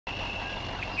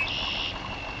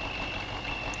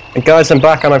Hey guys, I'm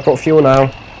back and I've got fuel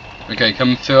now. Okay,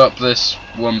 come fill up this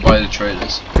one by the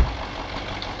trailers.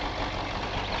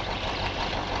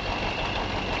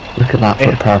 Look at that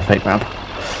for a perfect map.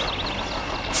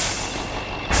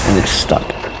 And it's stuck.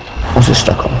 What's it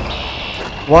stuck on?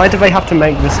 Why do they have to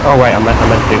make this? Oh wait, I meant to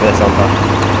do this on that.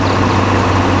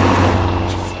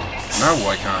 Now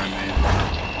why can't I move?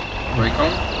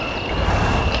 Recon?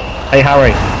 Hey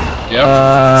Harry.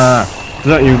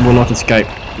 Yep. You will not escape.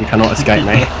 You cannot escape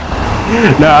me.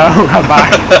 No, come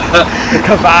back.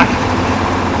 Come back.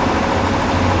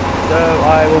 No,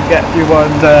 I will get you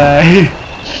one day.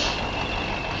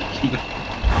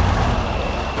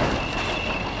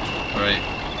 Right.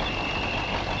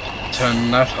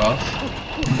 Turn that off.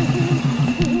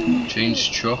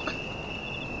 Change truck.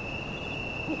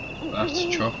 That's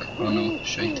truck. Oh no,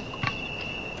 shit.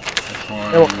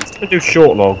 Let's do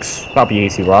short logs. That'll be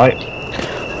easy, right?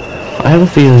 I have a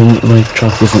feeling my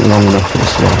truck isn't long enough for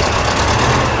this one.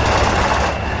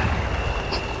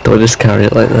 Do I just carry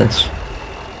it like this?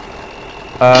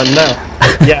 No.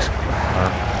 Yeah.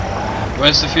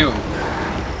 Where's the fuel?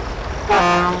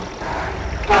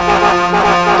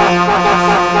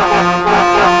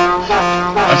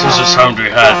 That was the sound we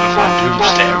had before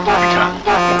Doomsday.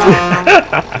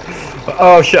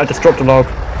 Oh shit! I just dropped a log.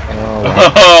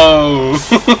 Oh!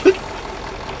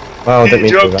 Oh, didn't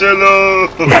mean to do Dropped that. a log!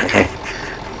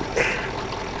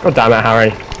 God damn it,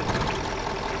 Harry.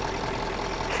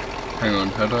 Hang on,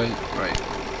 how do I... Right.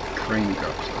 Crane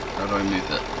drops. How do I move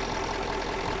it?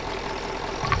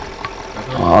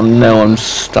 Oh no, I'm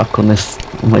stuck on this,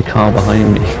 on my car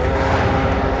behind me.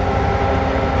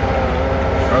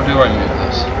 How do I move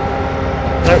this?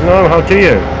 I don't know. How do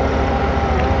you?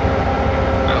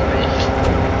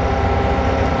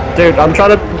 Dude, I'm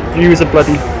trying to use a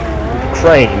bloody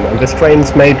crane, and this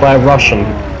crane's made by a Russian.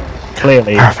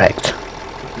 Clearly. Perfect.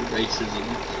 Racism.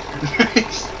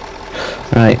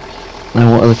 Right. Now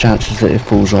what are the chances that it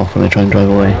falls off when I try and drive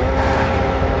away?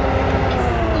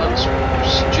 That's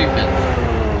stupid.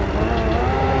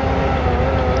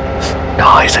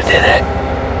 Guys, I did it!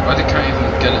 I can't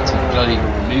even get it to bloody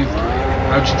move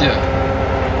right. How'd you do it?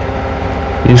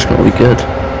 You just gotta be good.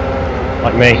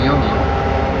 Like me. Hang on.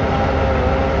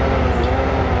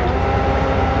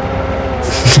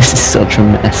 This is such a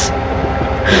mess.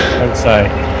 Don't say.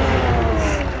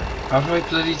 How do I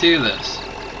bloody do this?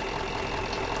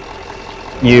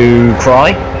 You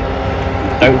cry.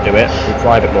 Don't do it. You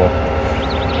cry a bit more.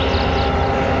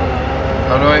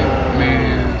 How do I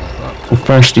move up? Well,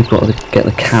 first you've got to get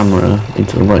the camera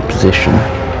into the right position,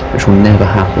 which will never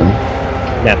happen.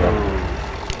 Never.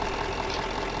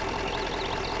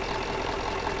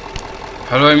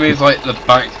 How do I move like the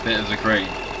back bit of the crane?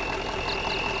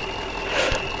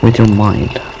 With your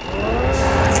mind.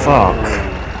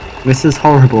 Fuck. This is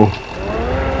horrible.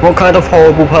 What kind of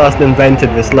horrible person invented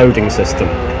this loading system?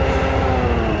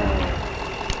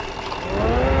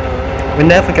 We're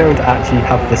never going to actually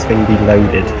have this thing be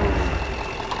loaded.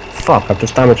 Fuck, I've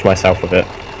just damaged myself with it.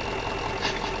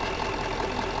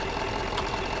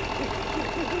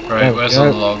 Right, Oh, where's yeah.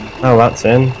 the log? Oh, that's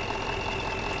in.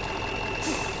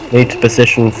 Need to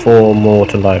position 4 more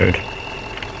to load.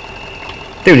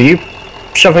 Dude, are you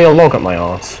shoving a log up my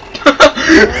arse?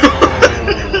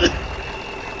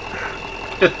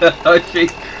 I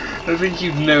think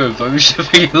you'd know if I was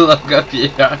shoving a log up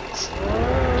your ass.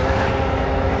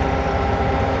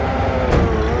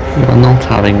 You are not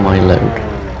having my load.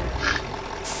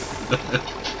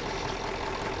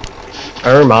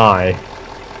 Oh my.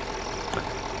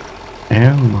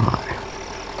 Oh my.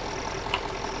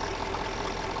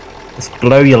 Just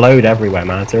blow your load everywhere,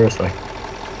 man, seriously.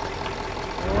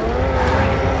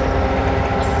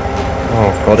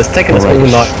 Oh god, it's taking us all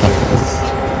Alright. night.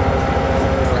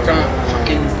 I can't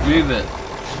fucking move it.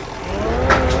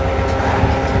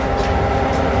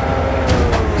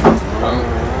 Oh.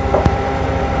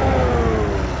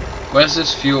 Where's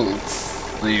this fuel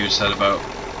that you said about?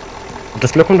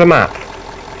 Just look on the map.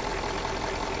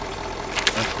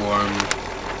 F1.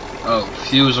 Oh,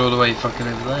 fuel's all the way fucking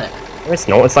over there. No, it's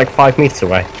not, it's like 5 meters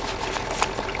away.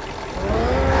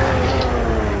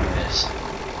 Yes.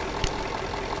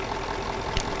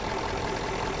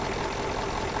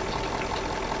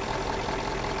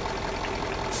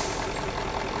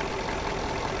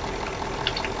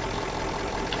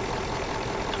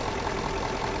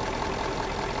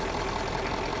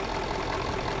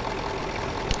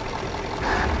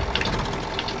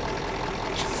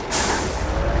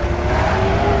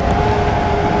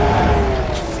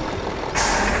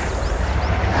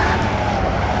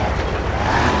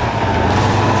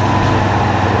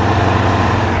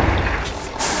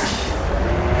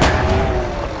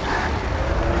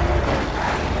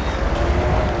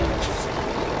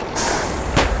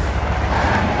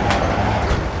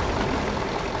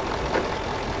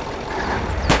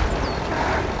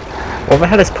 What the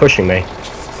hell is pushing me?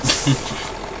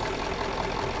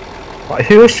 Like,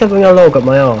 who is shoving a log up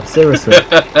my arse? Seriously.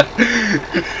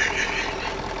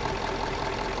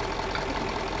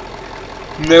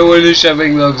 No one is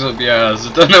shoving logs up your ass.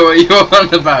 I don't know what you're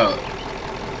on about.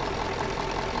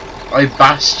 I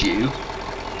bashed you.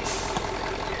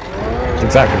 It's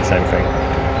exactly the same thing.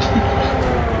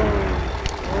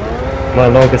 My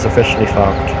log is officially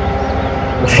fucked.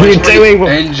 What are you doing?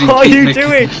 What are you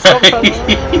doing? Stop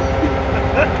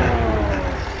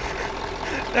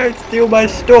Don't steal my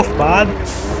stuff, man.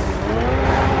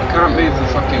 I can't move the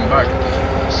fucking back of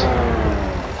this.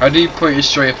 How do you point it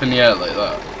straight up in the air like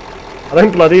that? I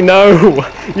don't bloody know.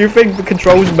 You think the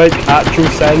controls make actual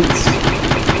sense?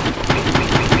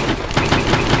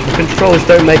 The controls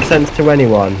don't make sense to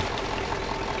anyone.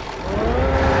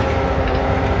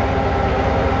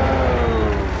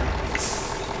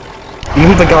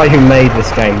 Even the guy who made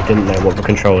this game didn't know what the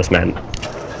controls meant.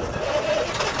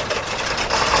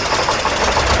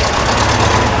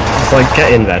 Just like,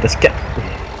 get in there, just get...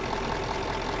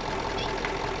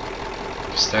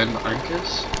 Stand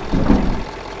anchors?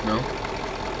 No?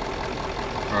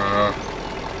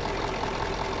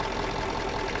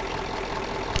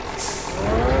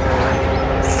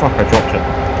 Fuck, I dropped it.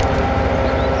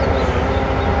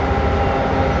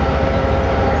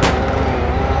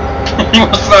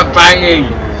 What's that banging?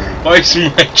 Why is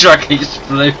my truck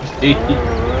exploding?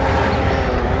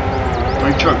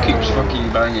 My truck keeps fucking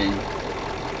banging.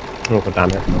 Oh, god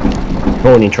damn it.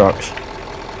 Morning trucks.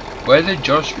 Where did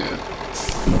Josh go?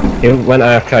 He went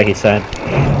AFK, he said.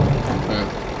 Oh.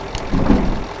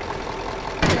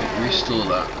 Restore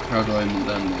that. How do I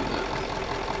then move it?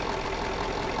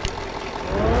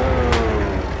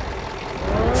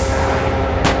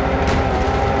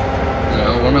 No,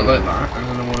 I want it like that, and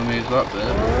then I want to move that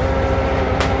bit.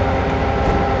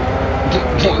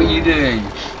 What are you doing?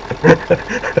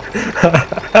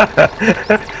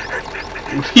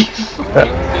 What are you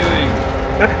fucking doing?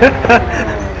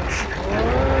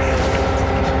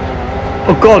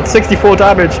 Oh god, 64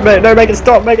 damage! No, make it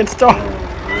stop, make it stop!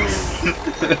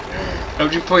 How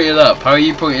do you point it up? How are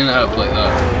you pointing it up like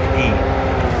that?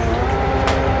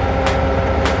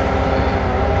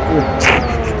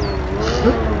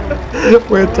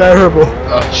 We're terrible.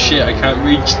 Oh shit, I can't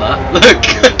reach that. Look,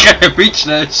 I can't reach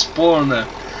the spawner.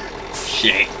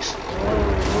 Shit.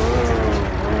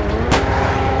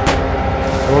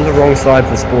 I'm on the wrong side of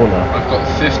the spawner. I've got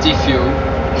 50 fuel.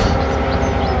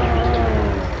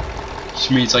 Which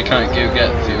means I can't go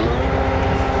get fuel.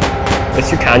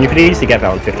 Yes, you can. You could easily get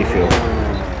that on 50 fuel.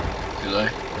 Could I?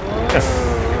 Yeah.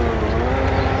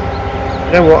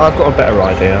 You know what? I've got a better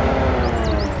idea.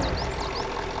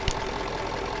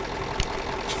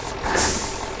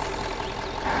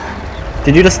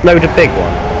 Did you just load a big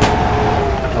one?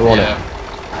 I want it.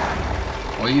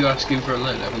 Why are you asking for a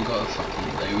load? I haven't got a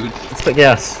fucking load. Let's click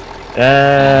yes.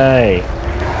 Hey.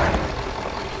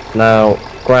 Now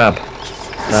grab.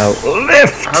 Now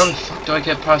lift. How the fuck do I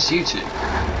get past you two?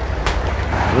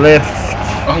 Lift.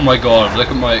 Oh my god! Look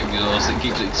at my exhaust. It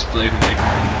keeps exploding.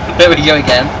 There we go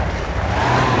again.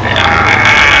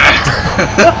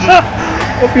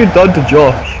 What have you done to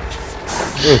Josh?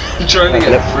 I'm trying to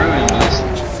get through him, but it's...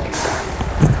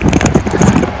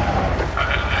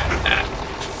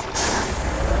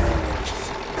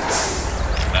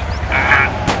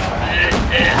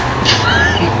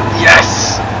 Yes!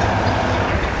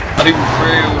 I'm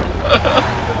through!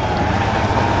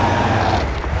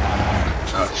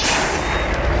 Oh shit.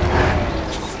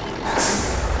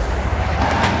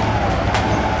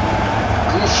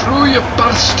 Go through, you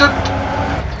bastard!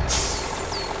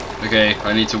 Okay,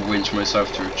 I need to winch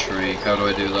myself to a tree. How do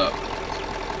I do that?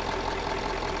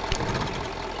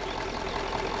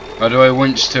 How do I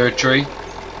winch to a tree?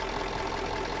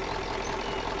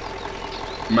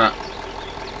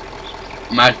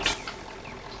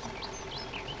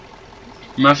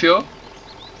 Matthew?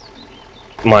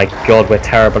 My god, we're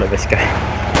terrible at this game.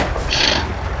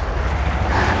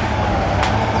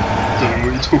 Don't know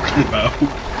what you're talking about.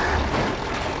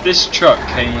 This truck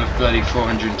came with bloody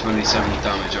 427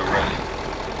 damage already.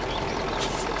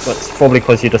 That's probably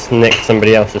because you just nicked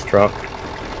somebody else's truck.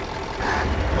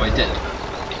 Well, I did.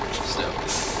 Still.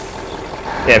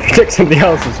 Yeah, if you nicked somebody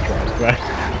else's truck, right?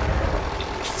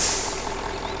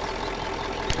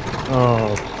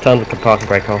 Oh, turn the parking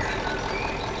brake off.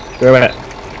 Screw it.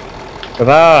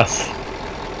 Reverse!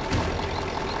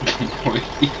 What are you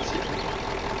doing?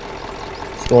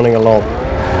 Spawning a lob.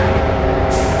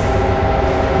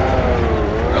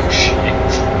 Oh shit.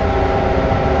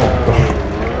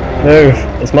 Move!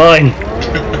 It's mine!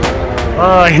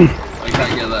 Mine! I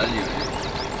can't get that anyway.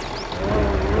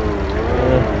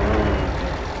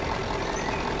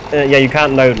 Yeah, you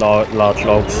can't load large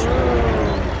logs.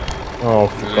 Oh,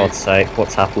 for Really? God's sake,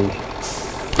 what's happened?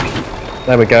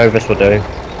 There we go, this will do.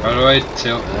 How do I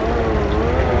tilt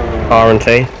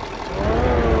R&T.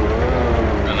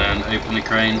 and then open the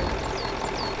crane?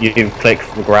 You click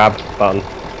the grab button.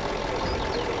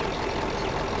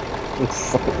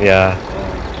 Yeah.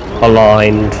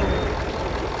 Aligned.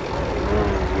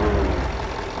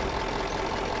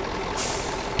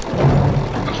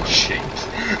 Oh shit.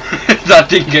 That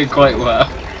didn't go quite well.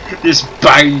 Just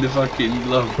bang the fucking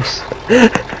logs.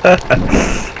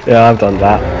 Yeah, I've done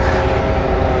that.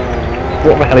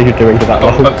 What the hell are you doing to that Oh,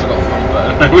 I log? forgot one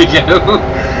button. There we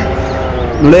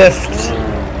go. Lift!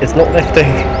 It's not lifting.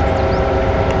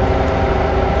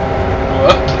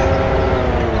 What?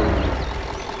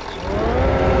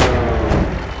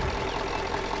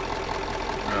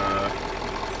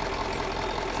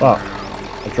 Fuck.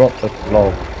 I dropped a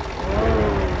log.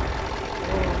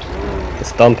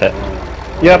 Just dump it.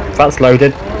 Yep, that's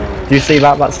loaded. Do you see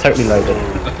that? That's totally loaded.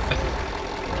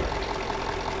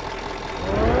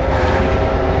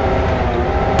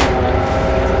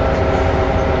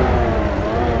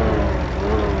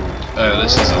 Oh,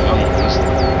 this is a long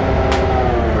distance.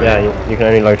 Yeah, you can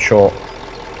only load short.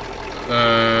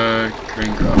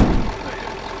 Green car.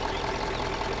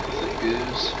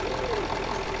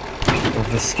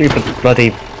 The stupid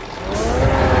bloody... Wait,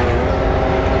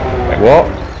 what?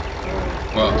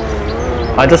 What?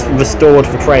 I just restored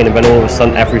the crane and then all of a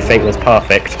sudden everything was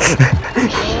perfect.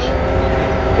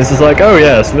 This is like, oh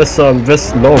yes, this log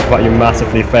that you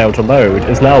massively failed to load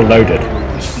is now loaded.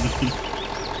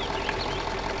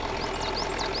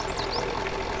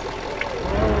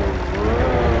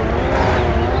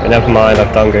 But never mind,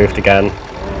 I've done goofed again.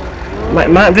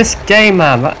 Man, this game,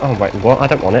 man! Oh wait, what? I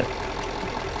don't want it.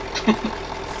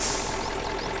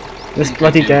 This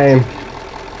bloody game.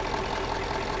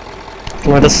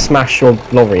 Can I just smash your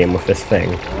lorry in with this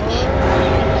thing?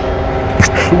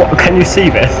 What? Can you see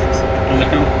this?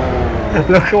 No,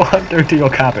 Look at what I'm doing to your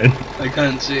cabin. I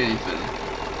can't see anything.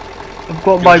 I've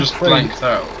got You're my just crane. blanked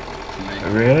out for me.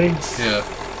 Really? Yeah.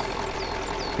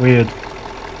 Weird.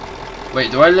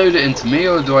 Wait, do I load it into me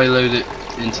or do I load it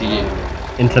into you?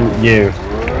 Into you.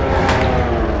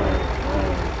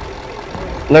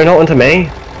 No, not into me.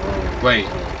 Wait,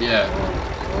 yeah.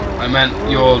 I meant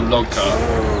your log car.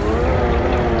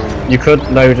 You could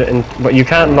load it in, but you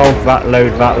can't load that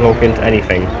log into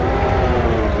anything.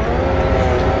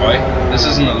 Why? This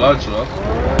isn't a large log.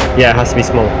 Yeah, it has to be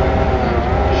small.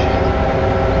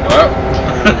 Well,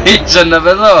 it's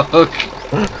another log.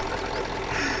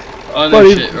 Oh no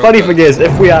shit. Funny thing is,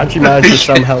 if we actually manage to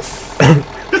somehow...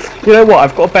 You know what,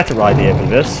 I've got a better idea than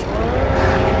this.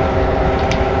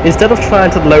 Instead of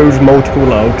trying to load multiple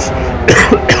logs...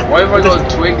 Why have I got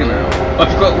a twig now?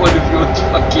 I've got one of your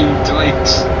fucking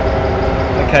twigs.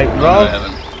 Okay, Oh, no, I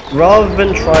haven't. rather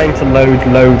than trying to load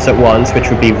loads at once, which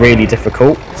would be really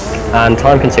difficult and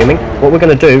time consuming, what we're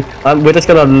going to do, we're just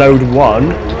going to load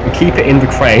one, and keep it in the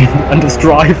crane, and just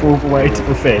drive all the way to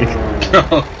the thing.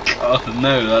 Oh god,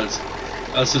 no,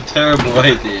 that's a terrible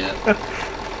idea.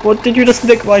 What, did you just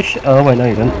nick my shit? Oh wait, no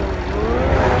you didn't.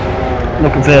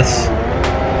 Look at this.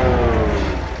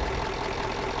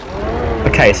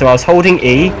 Okay, so I was holding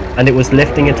E, and it was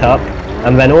lifting it up,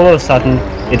 and then all of a sudden,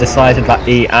 it decided that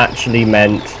E actually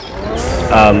meant,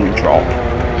 drop.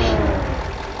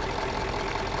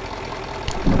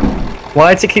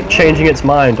 Why does it keep changing its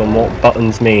mind on what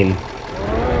buttons mean?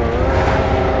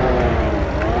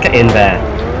 Get in there.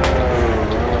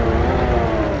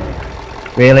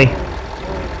 Really?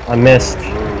 I missed.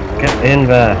 Get in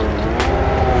there.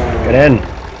 Get in.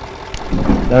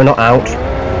 No, not out.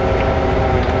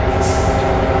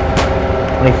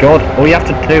 My god, all you have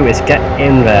to do is get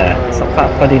in there. It's not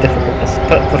that bloody difficult. Just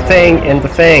put the thing in the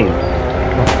thing.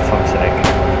 Oh, for fuck's sake.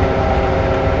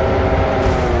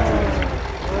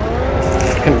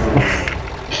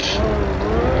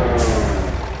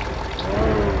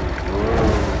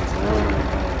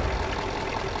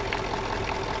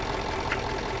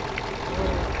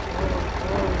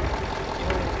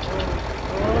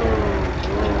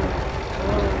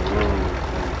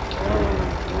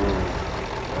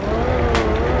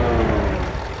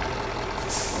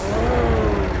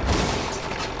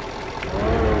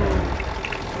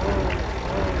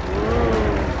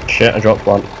 Shit, I dropped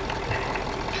one.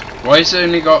 Why has it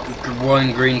only got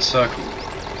one green circle?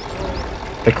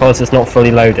 Because it's not fully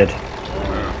loaded.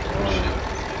 Oh,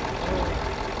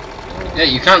 shit. Yeah,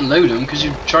 you can't load them because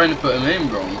you're trying to put them in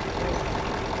wrong.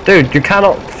 Dude, you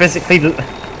cannot physically...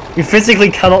 You physically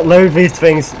cannot load these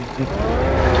things.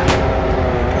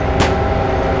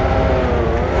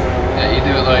 Yeah, you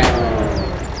do it like...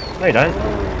 No, you don't.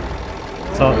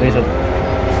 So these are.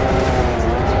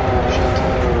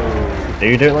 Do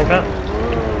you do it like that?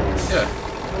 Yeah,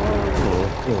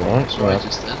 Alright, that's what I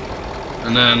just did.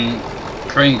 And then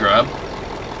crane grab.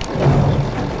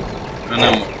 And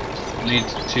then what? Need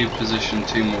to position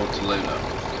 2 more to load up.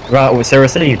 Right, well,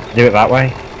 seriously, you do it that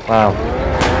way? Wow.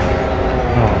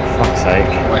 Oh, fuck's sake.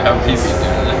 Wait, how have you been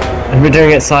doing it? And we're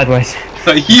doing it sideways.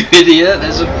 Are you idiot?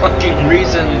 There's a fucking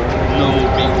reason normal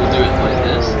people do it like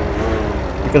this.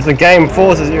 Because the game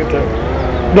forces you to.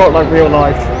 Not like real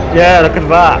life. Yeah, look at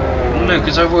that. No,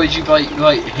 because otherwise you'd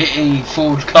like hitting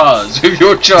Ford cars with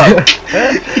your truck.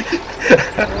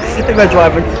 If they're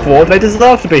driving Ford, they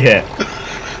deserve to be hit.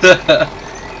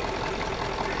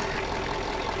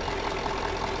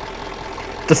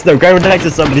 Just no, go next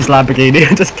to somebody's Lamborghini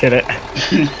and just kill it.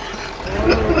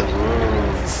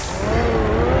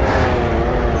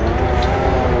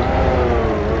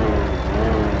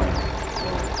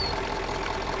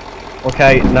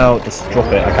 Okay, now just drop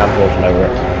it. I can't vault over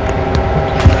it.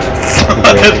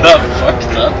 That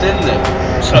fucked up, didn't it?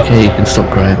 It's okay, you can stop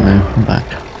crying now. I'm back.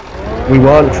 We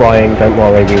weren't crying, don't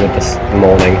worry, we were just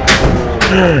mourning.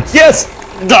 Yes!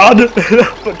 Done!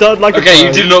 But done like a Okay, you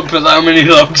pro. did not put that many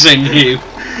logs in you.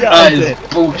 Yeah, I That is did.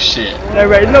 bullshit. No,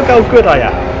 Ray, look how good I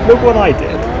am. Look what I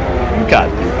did. You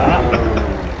can't do that.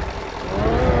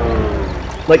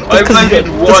 Like, I've loaded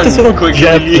one quicker than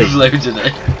jelly. you've loaded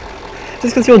it.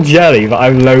 Just because you're jelly that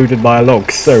I've loaded my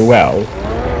logs so well.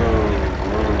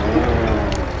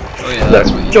 Oh yeah, that's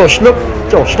what you Josh,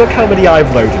 look how many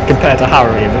I've loaded compared to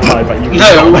Harry in the time that you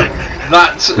No,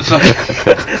 that's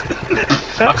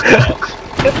fuck off.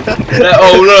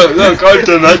 Oh look, I've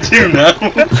done that too now.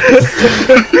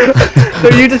 No,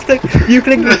 you just you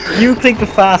click the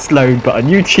fast load button.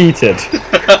 You cheated.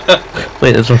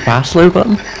 Wait, there's a fast load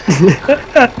button?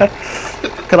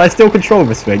 Can I still control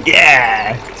this thing?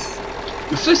 Yeah.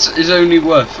 If this is only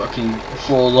worth fucking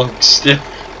 4 logs still.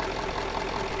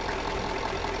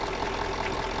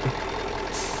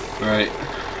 Right,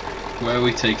 where are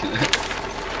we taking it?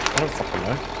 I don't fucking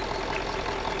know.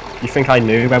 You think I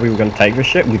knew where we were going to take this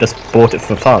shit? We just bought it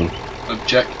for fun.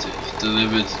 Objective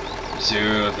delivered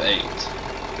 0 of 8.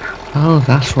 Oh,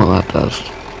 that's what that does.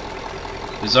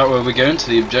 Is that where we're going to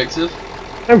the objective?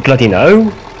 I don't bloody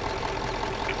know.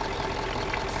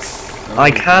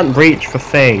 I can't reach the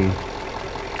thing.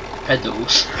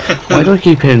 Pedals. Why do I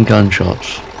keep hearing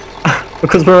gunshots?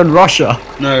 Because we're in Russia.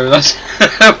 No, that's.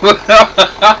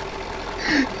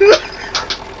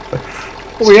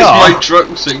 We are. My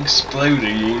truck's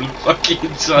exploding all the fucking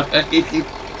time.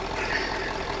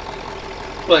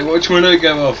 Like, watch when I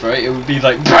go off, right? It would be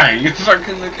like bang!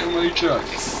 Fucking look at my truck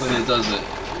when it does it.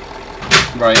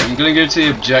 Right, I'm gonna go to the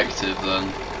objective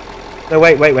then. No,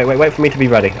 wait for me to be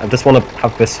ready. I just want to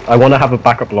have this. I want to have a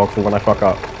backup log for when I fuck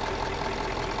up.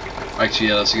 Actually,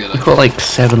 yeah, that's a good I've idea. got like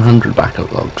 700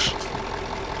 backup logs.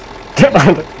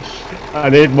 I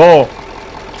need more.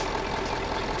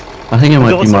 I think it might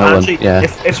be Also, my actually, one. Yeah,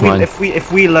 if it's mine.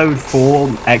 we load 4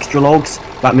 extra logs,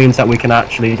 that means that we can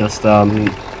actually just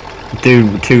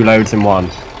do 2 loads in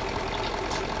one.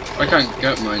 I can't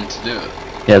get mine to do it.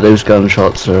 Yeah, those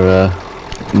gunshots are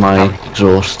my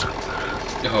exhaust.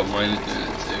 Oh, mine is doing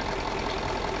it too.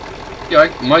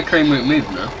 Yeah, my crane won't move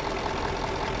now.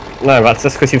 No, that's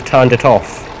just because you've turned it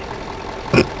off.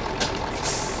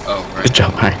 Oh, right. Good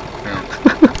job, Harry.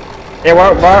 Yeah. It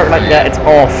won't work like that. It's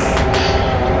off.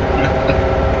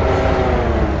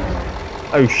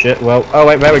 Oh shit. Well. Oh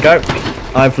wait. There we go.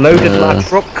 I've loaded my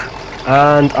truck,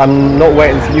 and I'm not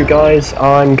waiting for you guys.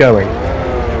 I'm going.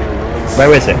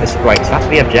 Where is it? Wait, is that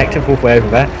the objective all the way over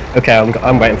there? Okay,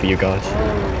 I'm waiting for you guys.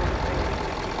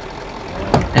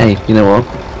 Hey, you know what?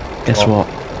 Guess what?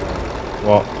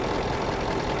 What?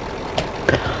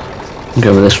 I'm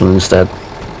going with this one instead.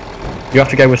 You have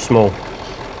to go with small.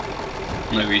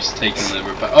 No, he's taking the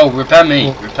repair. Oh, repair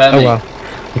me! Repair Oh me! well.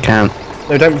 I can't.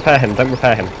 No, don't repair him. Don't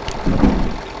repair him.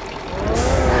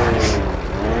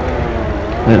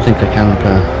 I don't think I can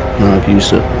repair. No, I've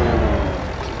used it.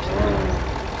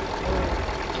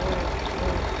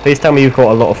 Please tell me you've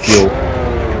got a lot of fuel.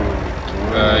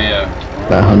 Yeah.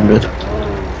 About 100.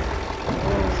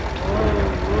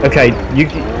 Okay,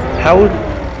 how?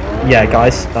 Yeah,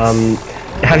 guys.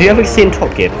 Have you ever seen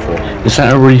Top Gear before? Is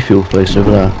that a refuel place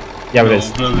over there? Yeah, No, it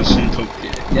is. no, there's some Top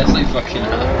Gear. Yes, they fucking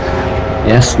have.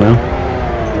 Yes, no?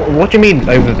 What do you mean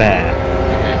over there?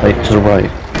 Wait, to the right.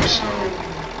 So,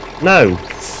 No.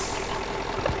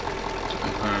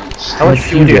 How much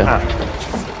fuel do you have?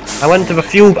 I went to the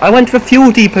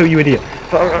fuel depot, you idiot.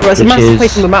 There's a Which massive is-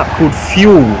 place on the map called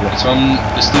fuel. it's on.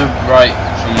 It's the right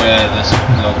from where this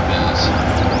log bit is.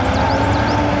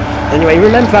 Anyway,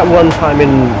 remember that one time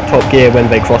in Top Gear when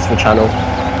they crossed the channel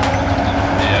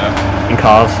Yeah. in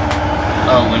cars?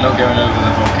 Oh, we're not going over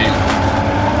the volcano.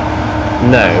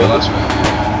 No, Well, that's what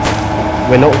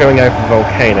we we're not going over the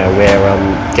volcano. We're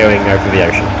going over the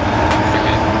ocean.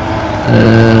 Okay.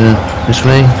 This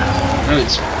way? No,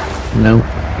 it's. No.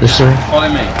 This way? Follow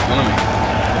me. Follow me.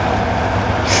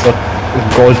 But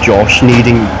God, Josh,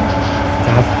 needing to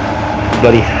have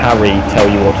bloody Harry tell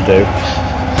you what to do.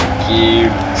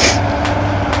 You.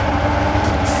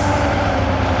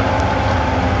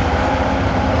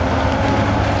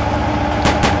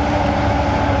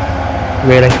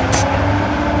 Really?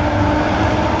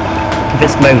 If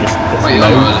it's mode, if it's Wait,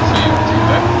 mode. I'm over for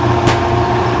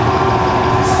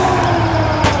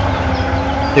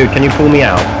you. Dude, can you pull me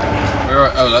out? Where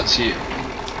are, oh, that's you.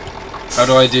 How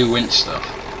do I do winch stuff?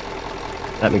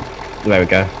 Let me. There we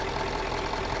go.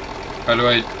 How do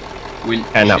I winch?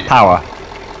 And now you? power.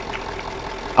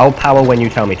 I'll power when you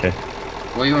tell me to.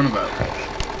 What are you on about?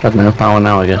 I don't know, power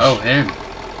now, I guess. Oh, him.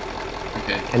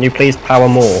 Okay. Can you please power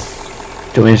more?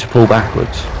 Do you want me to pull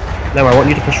backwards? No, I want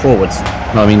you to push forwards.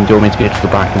 No, I mean, do you want me to get to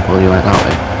the back and pull you out that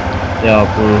way? Yeah,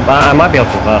 I might be able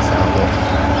to reverse now. But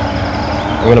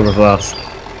I'm gonna reverse.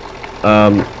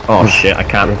 Oh shit, I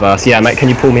can't reverse. Yeah, mate, can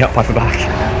you pull me up by the back?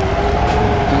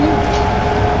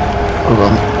 Hold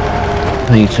on.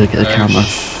 I need to get the camera.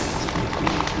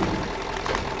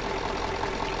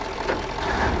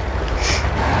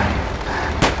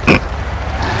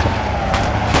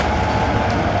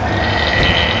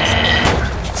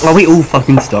 Are we all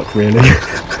fucking stuck, really?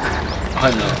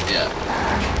 I'm not, yeah.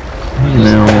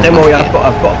 No. Don't worry,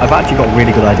 I've actually got a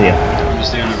really good idea. I'm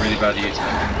just doing a really bad U-turn.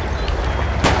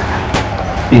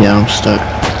 Yeah, I'm stuck.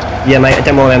 Yeah, mate,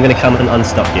 don't worry, I'm gonna come and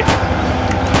unstuck you.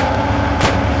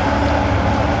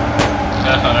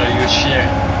 You shit.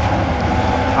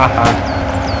 Haha.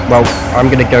 Well, I'm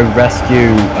gonna go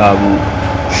rescue,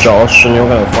 Josh, and you're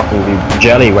gonna fucking be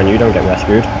jelly when you don't get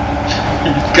rescued.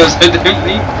 Because I don't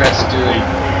need rescuing.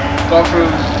 Apart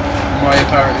from my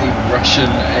apparently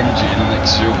Russian engine and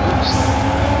exhaust,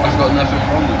 I've got nothing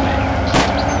wrong with me.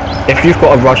 If you've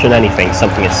got a Russian anything,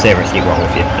 something is seriously wrong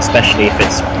with you. Especially if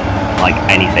it's, like,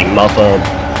 anything. Mother,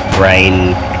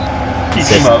 brain,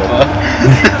 system. Mother.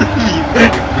 You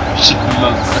got a Russian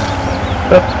mother.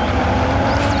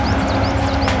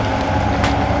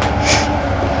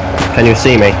 Can you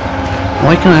see me?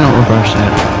 Why can I not reverse it?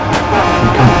 I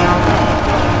can't.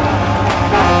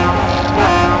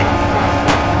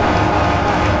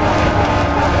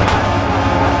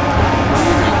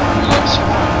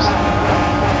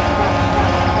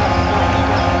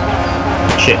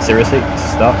 Shit, seriously?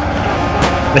 Stop.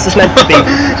 This is meant to be...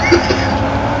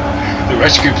 The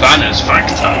rescue plan is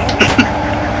fucked up.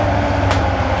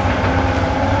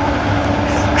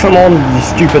 Come on, you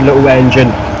stupid little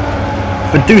engine.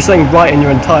 For do something right in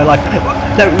your entire life.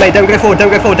 No, mate, don't go forward, don't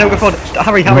go forward, don't go forward.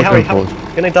 Hurry, I'm hurry, not hurry, going hurry. forward.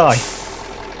 You're gonna die.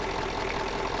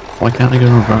 Why can't I go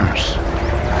reverse?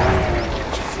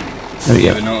 There we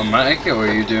Are go. you an automatic or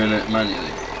are you doing it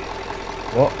manually?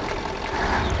 What?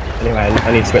 Anyway,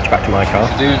 I need to switch back to my car.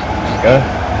 Doing. Go.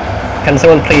 Can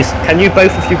someone please, can you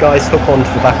both of you guys hook onto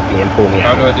the back of me and pull me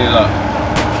How out? do I do that?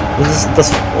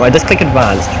 Just click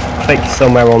advanced, click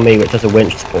somewhere on me which has a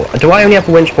winch support. Do I only have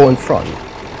a winch support in front?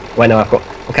 Wait, no, I've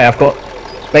got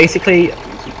basically,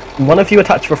 one of you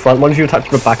attached to the front, one of you attached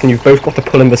to the back, and you've both got to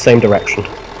pull in the same direction.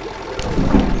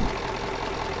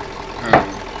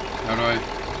 How do I?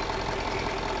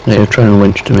 Yeah, you're trying to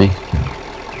winch to me.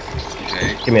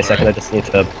 Okay. Give me a second, I just need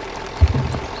to...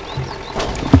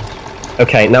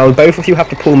 Okay, now both of you have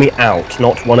to pull me out,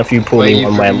 not one of you pull Wait, me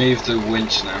you've one way. removed the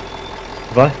winch now.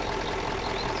 Have I?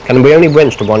 Can we only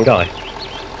winch to one guy?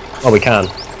 Oh, we can.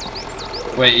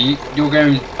 Wait, you're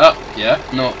going up, yeah?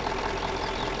 Not.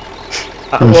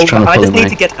 I'm just trying to I pull just him need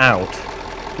to out. get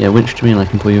out. Yeah, winch to me and I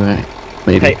can pull you out.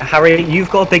 Maybe. Okay, Harry, you've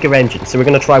got a bigger engine, so we're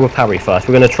going to try with Harry first.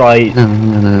 We're going to try... No.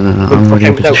 I'm already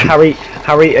in Okay, no, position.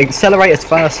 Harry, accelerate as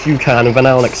fast as you can, and then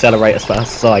I'll accelerate as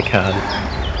fast as I can.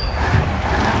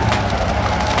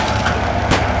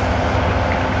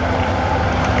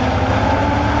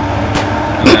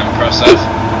 And then press F.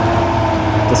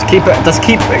 Just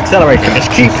keep accelerating,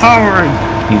 just keep powering!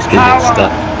 He's gonna get Power!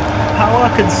 stuck. Power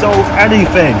can solve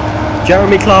anything!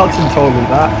 Jeremy Clarkson told me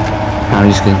that.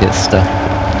 Harry's gonna get stuck.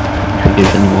 If he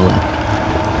goes any more left.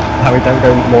 Harry, don't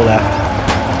go more left.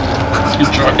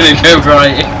 You're trying to go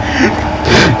right.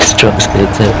 His truck's good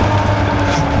too.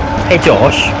 Hey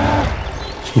Josh,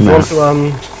 you No. want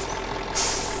to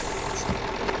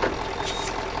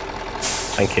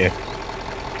Thank you.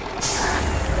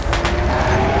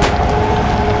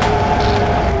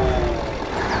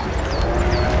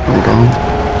 Hold on.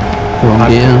 Wrong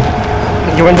gear.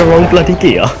 You're in the wrong bloody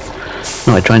gear.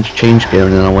 No, I tried to change gear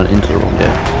and then I went into the wrong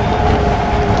gear.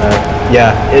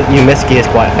 Yeah, you miss gears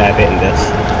quite a fair bit in this.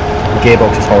 The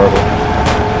gearbox is horrible.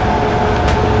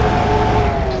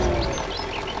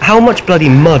 How much bloody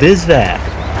mud is there?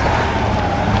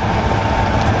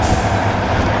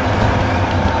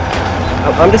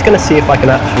 I'm just gonna see if I can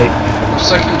actually... What's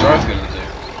second drive gonna do?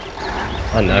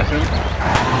 I don't know. Anything?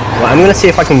 Well, I'm gonna see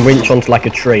if I can winch onto like a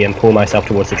tree and pull myself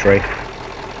towards the tree.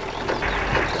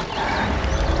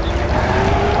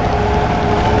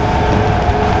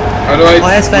 How do I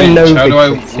Why is there winch? no How do I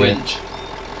big things here? winch?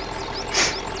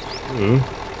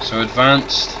 So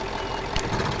advanced.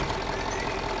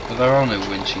 But there are no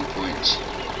winching points.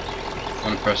 I'm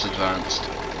gonna press advanced.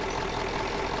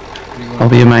 I'll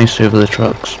be a mouse over the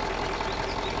trucks.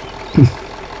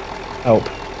 Help.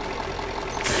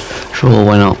 Sure,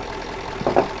 why not?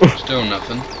 Still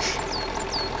nothing.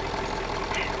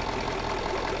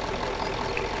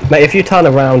 Mate, if you turn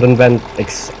around and then...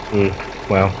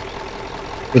 well...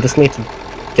 We just need to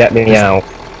get me out.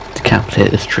 Decapitate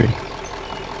this tree.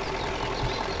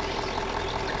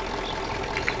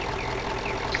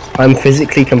 I'm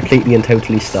physically, completely and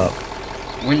totally stuck.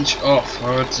 Winch off.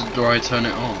 How do I turn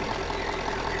it on?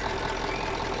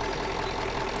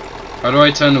 How do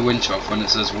I turn the winch off when it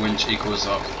says winch equals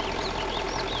off?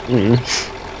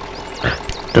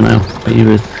 Don't know, but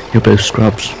you're both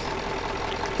scrubs.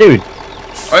 Dude,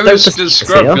 I was just just sit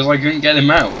scrubbed here. because I couldn't get him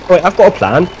out. wait, I've got a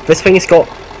plan. This thing's got...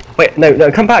 Wait,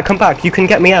 no, come back. You can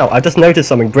get me out. I've just noticed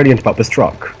something brilliant about this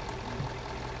truck.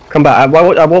 Come back.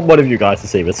 I want one of you guys to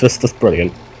see this. This is just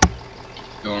brilliant.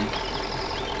 Go on.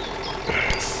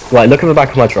 Right, look at the back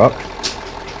of my truck.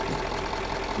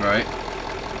 Right.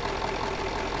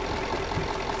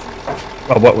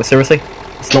 Oh, what? Seriously?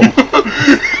 It's not...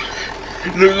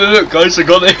 Look, guys, I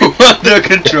got it under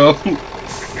control.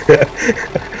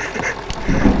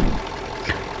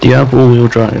 Do you have all-wheel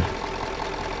drive?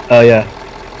 Oh, yeah.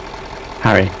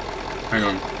 Harry? Hang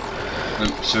on.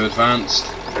 So advanced.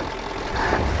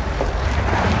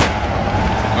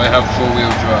 I have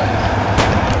four-wheel drive.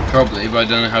 Probably, but I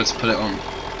don't know how to put it on.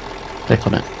 Click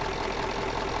on it.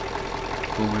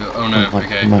 Four-wheel. Oh no. Oh,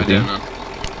 Okay, I might be. don't know.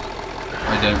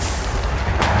 I don't.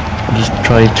 Just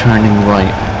try turning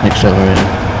right, accelerating.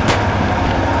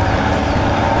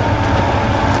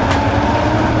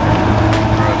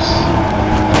 Press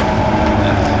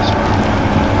F as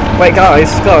well. Wait,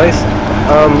 guys.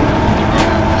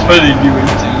 Putting you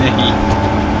into me.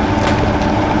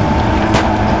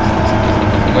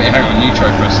 Wait, hang on. You try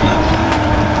pressing F.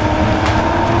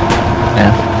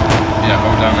 Yeah. Yeah,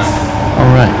 hold down F.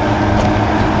 Alright.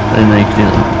 I didn't know you could do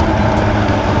that.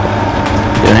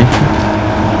 Do anything?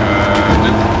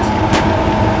 Nope.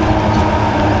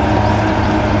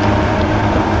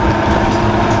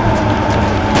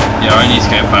 Yeah, I need to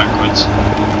get backwards.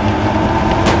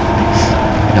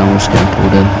 Yeah, I'm just getting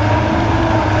pulled in.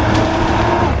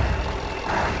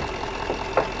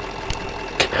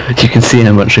 You can see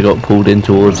how much I got pulled in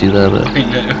towards you there, but... I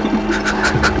know.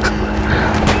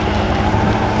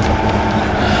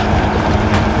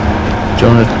 Do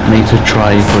you want me to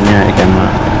try pulling out again,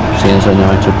 Matt? Seeing as I know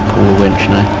how to pull a winch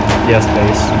now. Yes,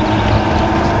 please.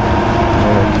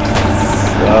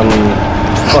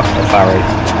 Fuck the Farry.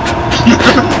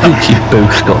 You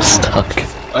both got stuck.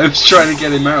 I was trying to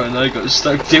get him out and I got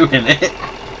stuck doing it.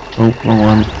 Oh, wrong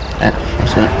one.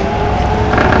 That's it.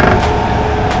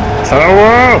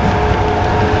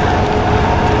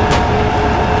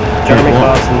 Jeremy What?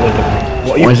 Clarkson with the...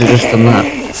 What are you... Why is it just done that?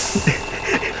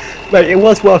 Mate, it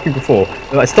was working before.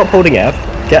 Like, stop holding F,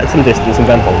 get some distance and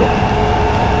then hold it.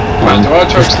 Man, do our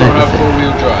trucks Just not have everything.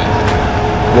 four-wheel drive?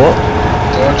 What?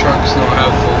 Do our trucks not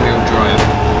have four-wheel drive?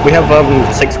 We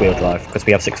have six-wheel drive, because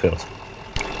we have 6 wheels.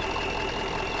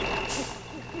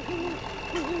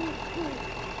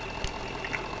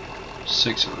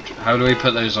 Six-wheel drive. How do we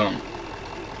put those on?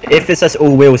 If it says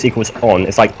all wheels equals on,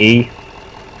 it's like E.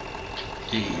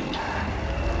 E.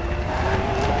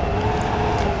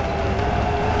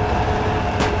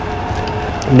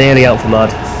 Nearly out for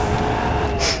mud.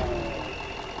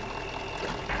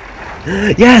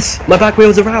 Yes! My back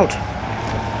wheels are out!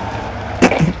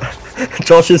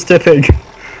 Josh is tipping.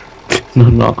 No,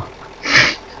 I'm not.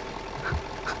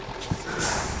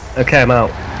 Okay, I'm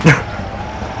out.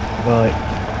 Right.